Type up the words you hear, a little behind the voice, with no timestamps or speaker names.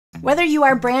Whether you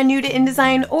are brand new to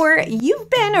InDesign or you've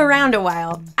been around a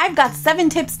while, I've got 7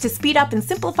 tips to speed up and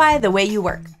simplify the way you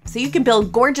work, so you can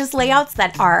build gorgeous layouts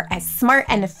that are as smart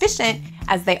and efficient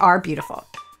as they are beautiful.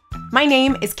 My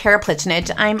name is Khara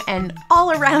Plicanic. I'm an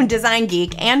all-around design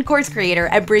geek and course creator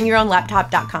at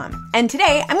bringyourownlaptop.com. And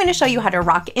today I'm going to show you how to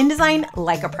rock InDesign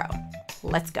like a pro.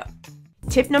 Let's go.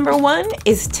 Tip number 1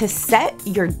 is to set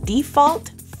your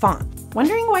default font.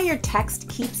 Wondering why your text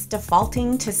keeps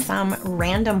defaulting to some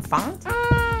random font?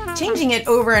 Changing it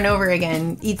over and over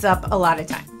again eats up a lot of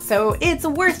time, so it's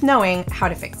worth knowing how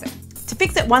to fix it. To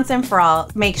fix it once and for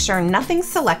all, make sure nothing's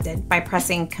selected by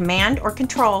pressing Command or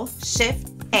Control Shift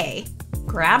A.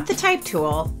 Grab the type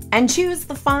tool and choose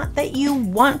the font that you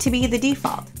want to be the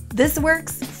default. This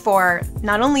works for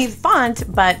not only the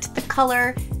font, but the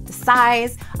color, the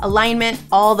size, alignment,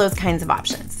 all those kinds of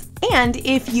options. And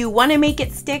if you want to make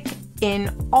it stick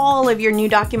in all of your new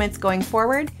documents going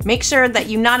forward, make sure that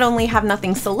you not only have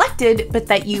nothing selected, but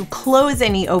that you close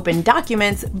any open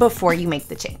documents before you make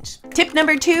the change. Tip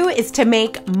number 2 is to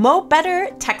make better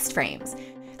text frames.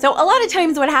 So a lot of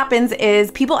times what happens is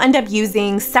people end up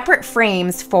using separate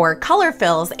frames for color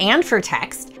fills and for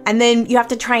text, and then you have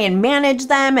to try and manage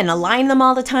them and align them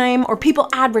all the time, or people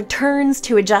add returns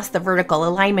to adjust the vertical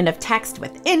alignment of text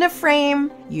within a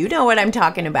frame. You know what I'm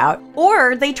talking about.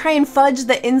 Or they try and fudge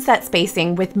the inset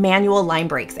spacing with manual line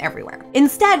breaks everywhere.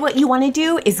 Instead, what you want to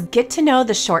do is get to know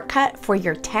the shortcut for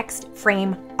your text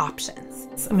frame options.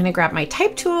 So I'm going to grab my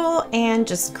type tool and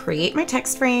just create my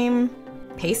text frame,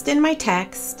 paste in my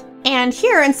text. And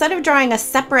here, instead of drawing a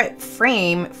separate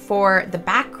frame for the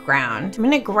background, I'm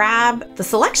going to grab the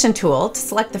selection tool to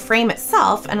select the frame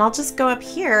itself, and I'll just go up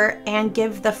here and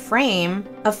give the frame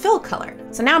a fill color.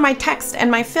 So now my text and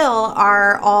my fill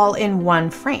are all in one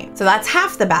frame. So that's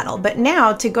half the battle. But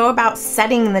now to go about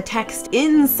setting the text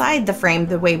inside the frame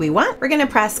the way we want, we're going to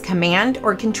press Command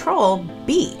or Control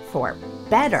B for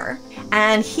better.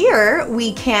 And here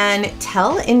we can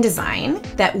tell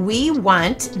InDesign that we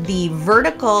want the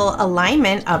vertical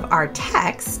alignment of our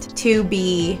text to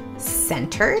be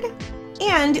centered,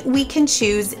 and we can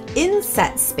choose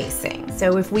inset spacing.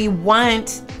 So if we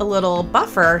want a little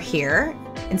buffer here,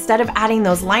 instead of adding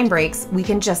those line breaks, we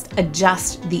can just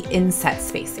adjust the inset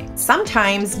spacing.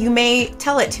 Sometimes you may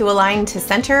tell it to align to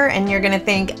center and you're gonna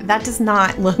think that does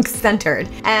not look centered.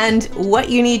 And what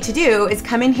you need to do is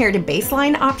come in here to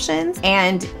baseline options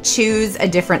and choose a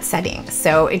different setting.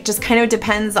 So it just kind of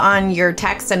depends on your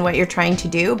text and what you're trying to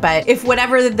do. But if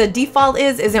whatever the default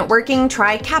isn't working,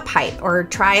 try cap height or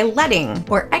try leading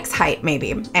or X height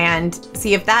maybe, and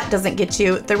see if that doesn't get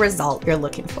you the result you're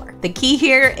looking for. The key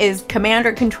here is Command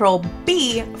or Control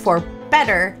B for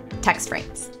better text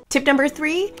frames. Tip number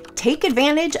 3, take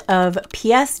advantage of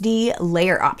PSD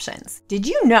layer options. Did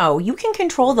you know you can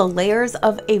control the layers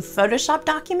of a Photoshop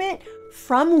document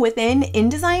from within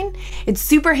InDesign? It's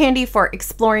super handy for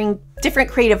exploring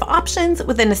different creative options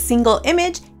within a single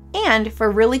image and for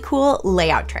really cool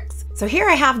layout tricks. So here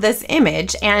I have this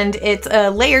image and it's a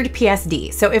layered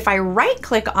PSD. So if I right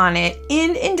click on it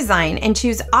in InDesign and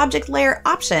choose Object Layer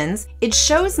Options, it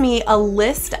shows me a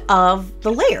list of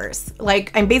the layers.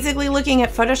 Like I'm basically looking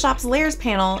at Photoshop's layers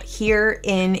panel here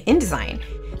in InDesign.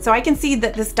 So I can see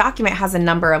that this document has a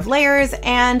number of layers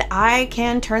and I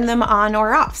can turn them on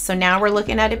or off. So now we're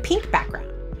looking at a pink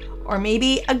background, or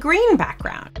maybe a green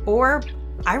background, or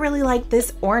I really like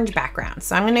this orange background.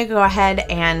 So I'm gonna go ahead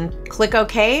and click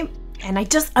OK. And I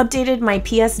just updated my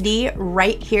PSD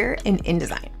right here in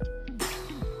InDesign.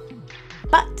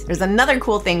 But there's another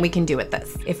cool thing we can do with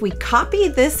this. If we copy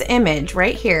this image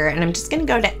right here, and I'm just gonna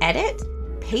go to Edit,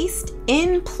 Paste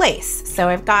in Place. So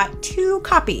I've got 2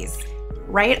 copies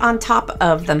right on top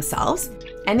of themselves.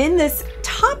 And in this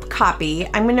top copy,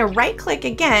 I'm gonna right click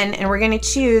again, and we're gonna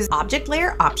choose Object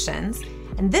Layer Options.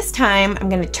 And this time I'm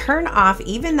gonna turn off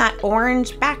even that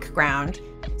orange background.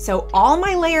 So all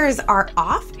my layers are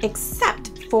off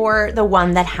except for the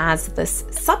one that has this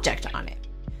subject on it.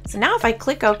 So now if I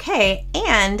click OK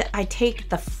and I take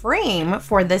the frame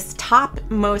for this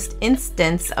topmost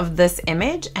instance of this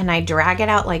image and I drag it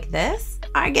out like this,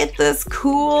 I get this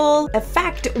cool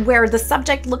effect where the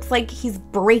subject looks like he's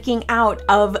breaking out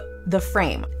of the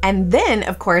frame. And then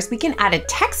of course we can add a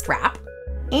text wrap.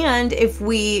 And if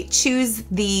we choose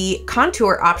the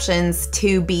contour options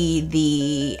to be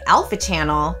the alpha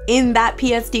channel in that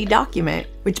PSD document,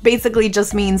 which basically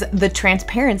just means the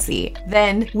transparency,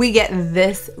 then we get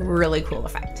this really cool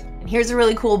effect. And here's a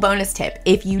really cool bonus tip.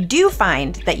 If you do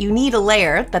find that you need a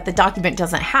layer that the document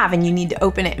doesn't have and you need to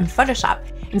open it in Photoshop,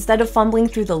 instead of fumbling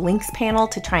through the links panel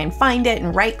to try and find it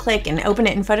and right click and open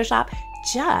it in Photoshop,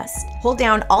 just hold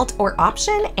down Alt or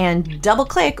Option and double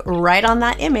click right on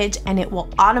that image, and it will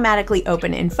automatically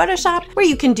open in Photoshop, where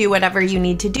you can do whatever you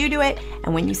need to do to it.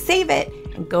 And when you save it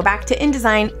and go back to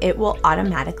InDesign, it will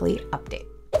automatically update.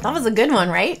 That was a good one,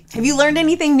 right? Have you learned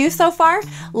anything new so far?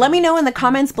 Let me know in the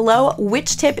comments below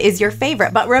which tip is your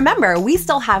favorite. But remember, we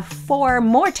still have 4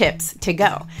 more tips to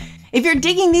go. If you're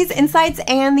digging these insights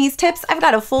and these tips, I've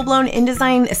got a full-blown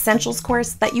InDesign Essentials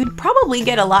course that you'd probably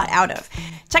get a lot out of.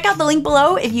 Check out the link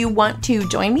below if you want to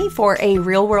join me for a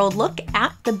real-world look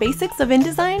at the basics of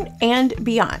InDesign and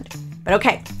beyond. But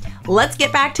okay, let's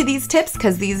get back to these tips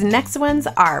because these next ones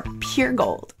are pure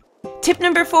gold. Tip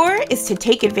number 4 is to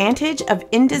take advantage of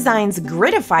InDesign's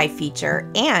Gridify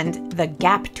feature and the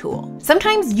Gap tool.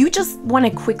 Sometimes you just want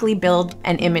to quickly build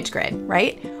an image grid,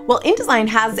 right? Well, InDesign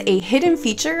has a hidden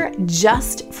feature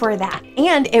just for that,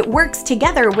 and it works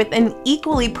together with an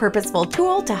equally purposeful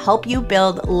tool to help you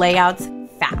build layouts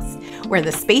fast, where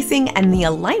the spacing and the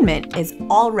alignment is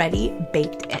already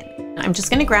baked in. I'm just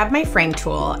going to grab my frame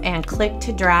tool and click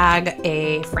to drag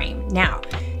a frame. Now,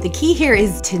 the key here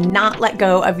is to not let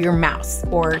go of your mouse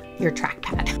or your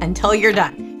trackpad until you're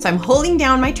done. So I'm holding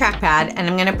down my trackpad and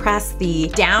I'm going to press the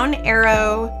down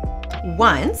arrow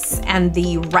once and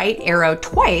the right arrow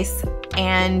twice.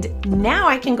 And now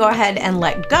I can go ahead and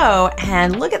let go,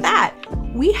 and look at that.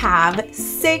 We have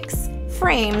 6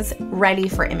 frames ready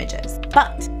for images,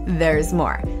 but there's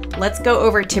more. Let's go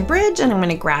over to Bridge, and I'm going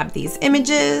to grab these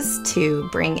images to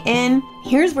bring in.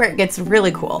 Here's where it gets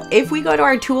really cool. If we go to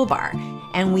our toolbar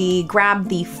and we grab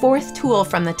the 4th tool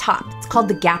from the top, it's called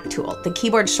the Gap tool. The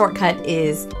keyboard shortcut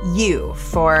is U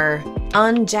for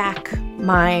unjack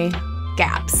my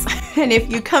gaps. And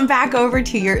if you come back over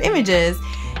to your images,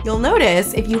 you'll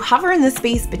notice if you hover in the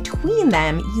space between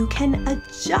them, you can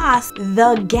adjust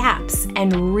the gaps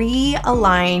and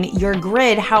realign your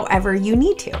grid however you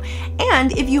need to.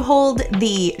 And if you hold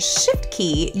the Shift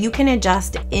key, you can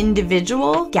adjust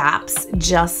individual gaps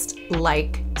just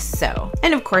like so.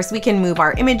 And of course, we can move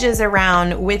our images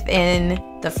around within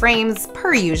the frames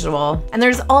per usual. And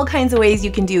there's all kinds of ways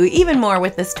you can do even more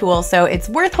with this tool, so it's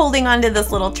worth holding onto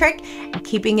this little trick and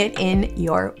keeping it in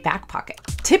your back pocket.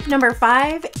 Tip number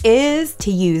 5 is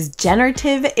to use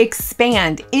Generative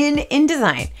Expand in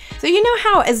InDesign. So you know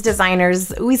how as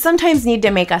designers, we sometimes need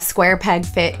to make a square peg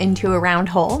fit into a round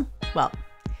hole? Well,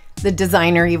 the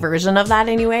designer-y version of that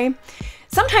anyway.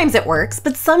 Sometimes it works,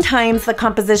 but sometimes the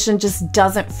composition just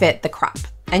doesn't fit the crop.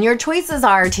 And your choices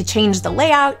are to change the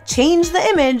layout, change the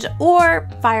image, or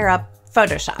fire up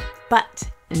Photoshop, but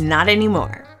not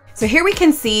anymore. So here we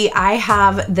can see I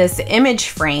have this image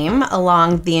frame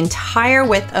along the entire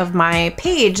width of my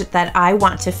page that I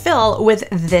want to fill with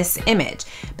this image.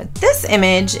 But this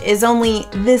image is only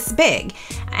this big,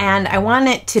 and I want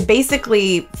it to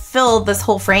basically fill this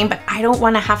whole frame, but I don't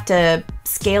want to have to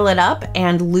scale it up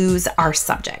and lose our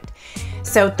subject.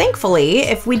 So thankfully,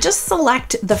 if we just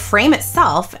select the frame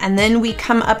itself and then we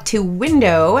come up to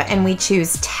Window and we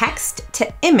choose Text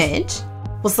to Image,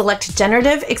 we'll select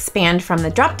Generative Expand from the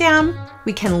dropdown.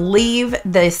 We can leave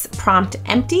this prompt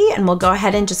empty and we'll go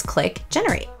ahead and just click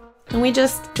Generate. And we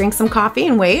just drink some coffee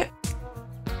and wait.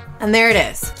 And there it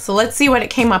is. So let's see what it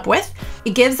came up with.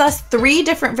 It gives us 3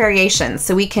 different variations,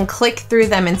 so we can click through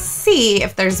them and see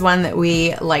if there's one that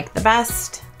we like the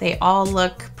best. They all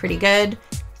look pretty good.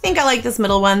 I think I like this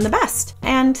middle one the best.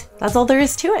 And that's all there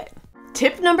is to it.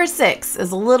 Tip number 6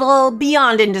 is a little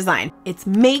beyond InDesign. It's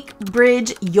make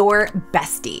Bridge your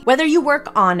bestie. Whether you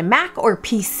work on Mac or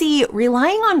PC,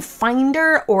 relying on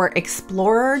Finder or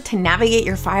Explorer to navigate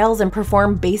your files and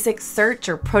perform basic search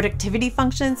or productivity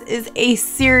functions is a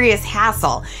serious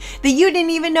hassle that you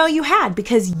didn't even know you had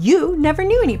because you never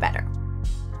knew any better.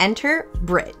 Enter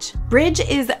Bridge. Bridge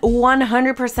is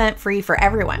 100% free for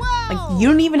everyone. Like, you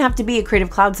don't even have to be a Creative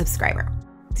Cloud subscriber.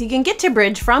 So you can get to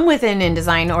Bridge from within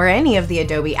InDesign or any of the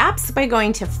Adobe apps by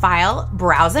going to File,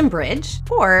 Browse and Bridge.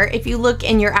 Or if you look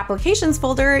in your Applications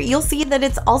folder, you'll see that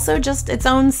it's also just its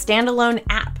own standalone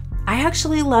app. I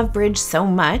actually love Bridge so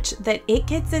much that it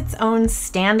gets its own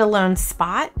standalone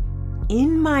spot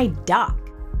in my dock,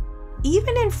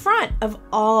 even in front of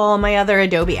all my other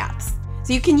Adobe apps.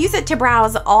 So you can use it to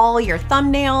browse all your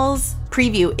thumbnails,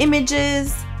 preview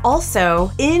images,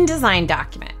 also InDesign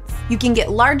documents. You can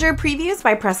get larger previews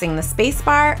by pressing the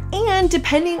spacebar, and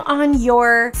depending on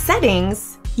your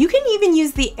settings, you can even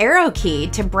use the arrow key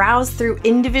to browse through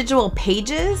individual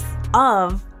pages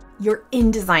of your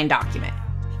InDesign document.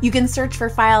 You can search for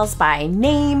files by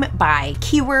name, by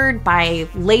keyword, by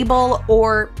label,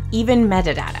 or even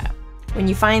metadata. When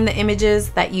you find the images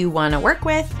that you want to work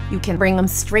with, you can bring them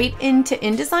straight into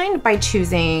InDesign by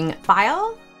choosing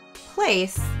File,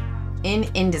 Place, in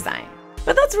InDesign.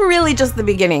 But that's really just the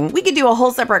beginning. We could do a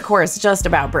whole separate course just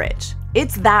about Bridge.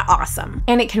 It's that awesome,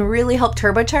 and it can really help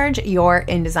turbocharge your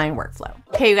InDesign workflow.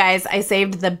 Okay, you guys, I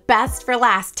saved the best for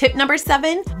last. Tip number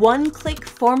 7, one-click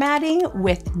formatting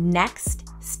with next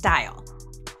style.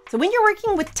 So when you're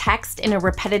working with text in a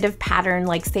repetitive pattern,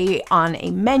 like say on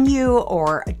a menu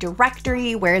or a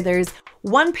directory where there's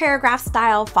one paragraph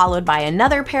style followed by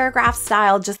another paragraph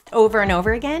style just over and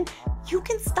over again, you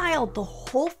can style the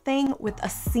whole thing with a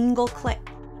single click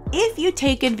if you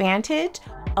take advantage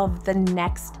of the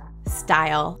next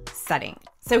style setting.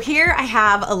 So here I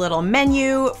have a little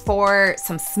menu for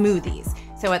some smoothies.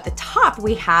 So at the top,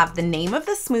 we have the name of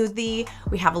the smoothie,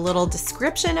 we have a little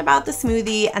description about the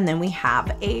smoothie, and then we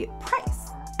have a price.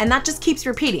 And that just keeps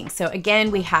repeating. So again,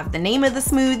 we have the name of the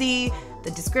smoothie, the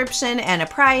description and a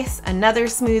price, another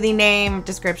smoothie name,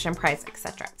 description, price,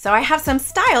 etc. So I have some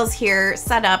styles here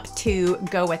set up to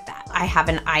go with that. I have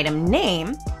an item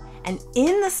name, and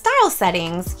in the style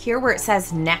settings, here where it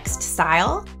says next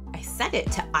style, I set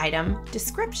it to item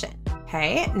description.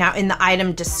 Okay, now in the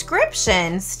item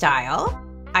description style,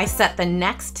 I set the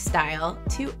next style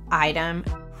to item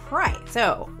price.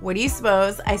 So what do you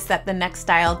suppose I set the next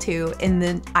style to in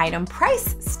the item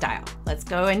price style? Let's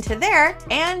go into there,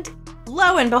 and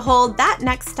lo and behold, that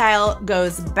next style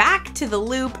goes back to the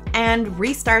loop and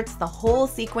restarts the whole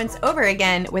sequence over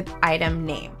again with item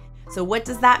name. So what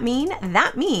does that mean?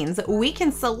 That means we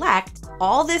can select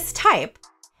all this type,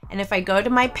 and if I go to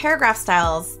my paragraph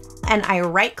styles and I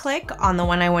right click on the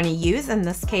one I want to use, in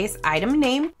this case, item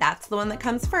name, that's the one that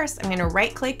comes first. I'm going to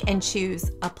right click and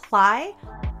choose apply,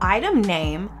 item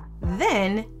name,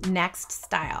 then next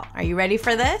style. Are you ready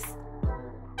for this?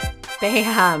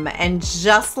 Bam! And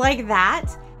just like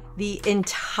that, the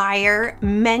entire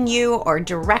menu or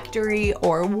directory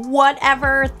or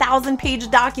whatever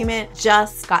 1,000-page document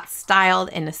just got styled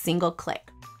in a single click.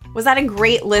 Was that a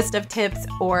great list of tips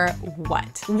or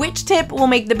what? Which tip will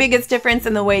make the biggest difference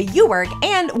in the way you work,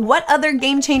 and what other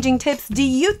game-changing tips do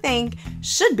you think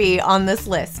should be on this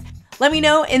list? Let me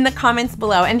know in the comments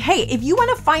below. And hey, if you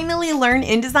want to finally learn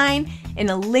InDesign in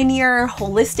a linear,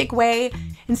 holistic way,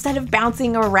 instead of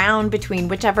bouncing around between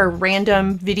whichever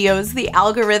random videos the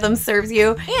algorithm serves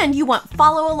you, and you want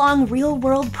follow-along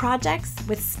real-world projects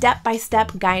with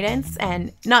step-by-step guidance,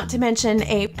 and not to mention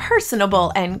a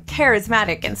personable and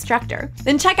charismatic instructor,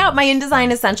 then check out my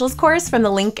InDesign Essentials course from the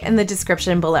link in the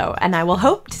description below, and I will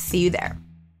hope to see you there.